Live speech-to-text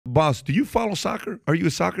Boss, do you follow soccer? Are you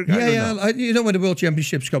a soccer guy? Yeah. No? You know when the World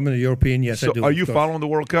Championships come in the European, yes, So I do. are you following the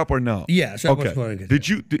World Cup or no? Yes, I was following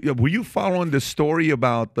it. Were you following the story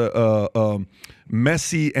about the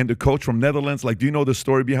Messi and the coach from Netherlands? Like, do you know the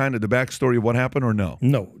story behind it, the backstory of what happened or no?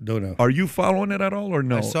 No, don't know. Are you following it at all or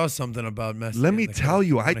no? I saw something about Messi. Let me tell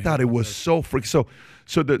you, I thought it was so freak. So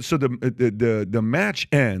the match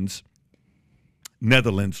ends.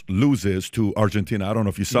 Netherlands loses to Argentina. I don't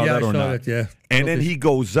know if you saw that or not. It, yeah. And then he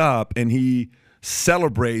goes up and he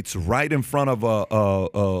celebrates right in front of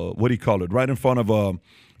what do you call it? Right in front of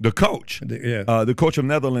the coach. The coach of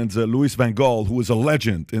Netherlands, Louis Van Gaal, who is a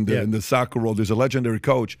legend in the soccer world. There's a legendary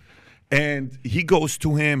coach. And he goes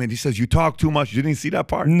to him and he says, "You talk too much." You didn't see that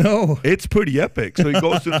part? No. It's pretty epic. So he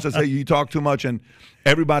goes to him and says, "Hey, you talk too much." And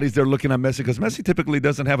everybody's there looking at Messi because Messi typically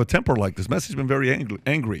doesn't have a temper like this. Messi's been very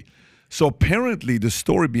angry. So apparently the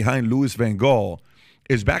story behind Louis Van Gaal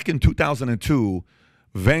is back in 2002,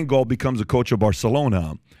 Van Gaal becomes a coach of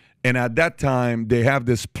Barcelona. And at that time, they have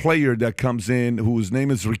this player that comes in whose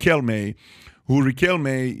name is Riquelme,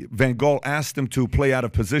 Van Gaal asked him to play out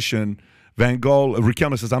of position.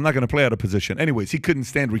 Riquelme says, "I'm not going to play out of position." Anyways, he couldn't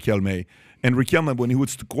stand Riquelme. And Riquelme, when he would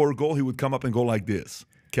score a goal, he would come up and go like this,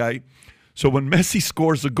 okay? So when Messi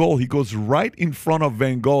scores a goal, he goes right in front of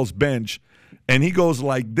Van Gaal's bench, and he goes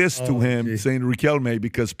like this to him, saying Riquelme,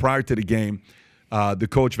 because prior to the game, the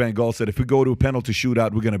coach Van Gaal said, if we go to a penalty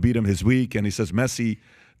shootout, we're going to beat him his week. And he says Messi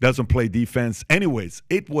doesn't play defense. Anyways,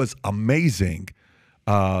 it was amazing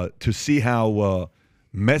to see how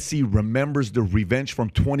Messi remembers the revenge from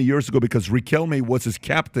 20 years ago because Riquelme was his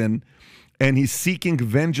captain, and he's seeking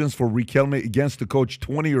vengeance for Riquelme against the coach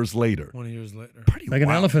 20 years later. 20 years later. Pretty like an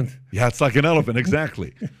elephant. Yeah, it's like an elephant,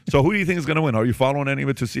 exactly. So who do you think is going to win? Are you following any of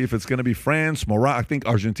it to see if it's going to be France, Morocco? I think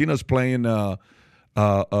Argentina's playing are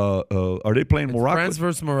they playing Morocco? France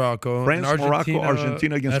versus Morocco. France, Morocco,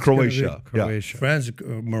 Argentina against Croatia. Croatia. France,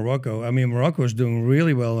 Morocco. I mean, Morocco is doing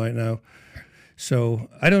really well right now. So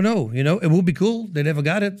I don't know. You know, it would be cool. They never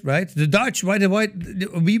got it, right? The Dutch,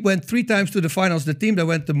 we went 3 times to the finals. The team that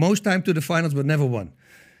went the most time to the finals but never won.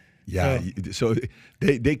 Yeah, so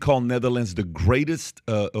they call Netherlands the greatest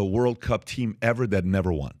World Cup team ever that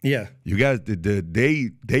never won. Yeah, you guys,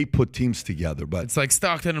 they put teams together, but it's like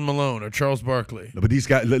Stockton and Malone or Charles Barkley. But these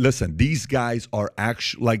guys, listen, these guys are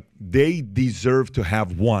actually like they deserve to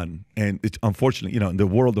have won, and it's unfortunately, you know, in the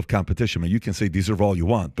world of competition, man, you can say deserve all you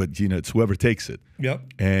want, but you know, it's whoever takes it. Yep.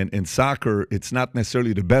 And in soccer, it's not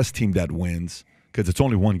necessarily the best team that wins because it's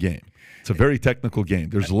only one game. It's a very technical game.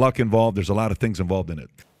 There's luck involved. There's a lot of things involved in it.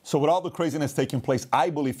 So with all the craziness taking place, I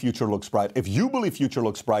believe future looks bright. If you believe future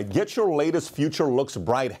looks bright, get your latest Future Looks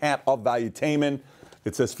Bright hat of Valuetainment.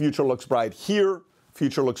 It says Future Looks Bright here,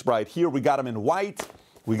 Future Looks Bright here. We got them in white,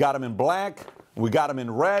 we got them in black, we got them in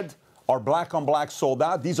red. Our black on black sold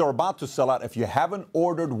out. These are about to sell out. If you haven't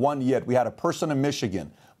ordered one yet, we had a person in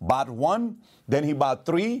Michigan, bought one, then he bought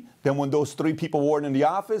 3. Then when those 3 people weren't in the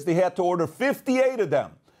office, they had to order 58 of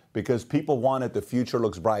them because people wanted the Future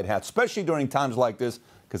Looks Bright hat, especially during times like this,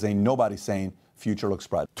 because ain't nobody saying Future Looks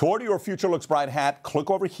Bright. To order your Future Looks Bright hat, click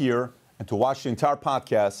over here. And to watch the entire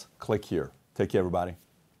podcast, click here. Take care, everybody.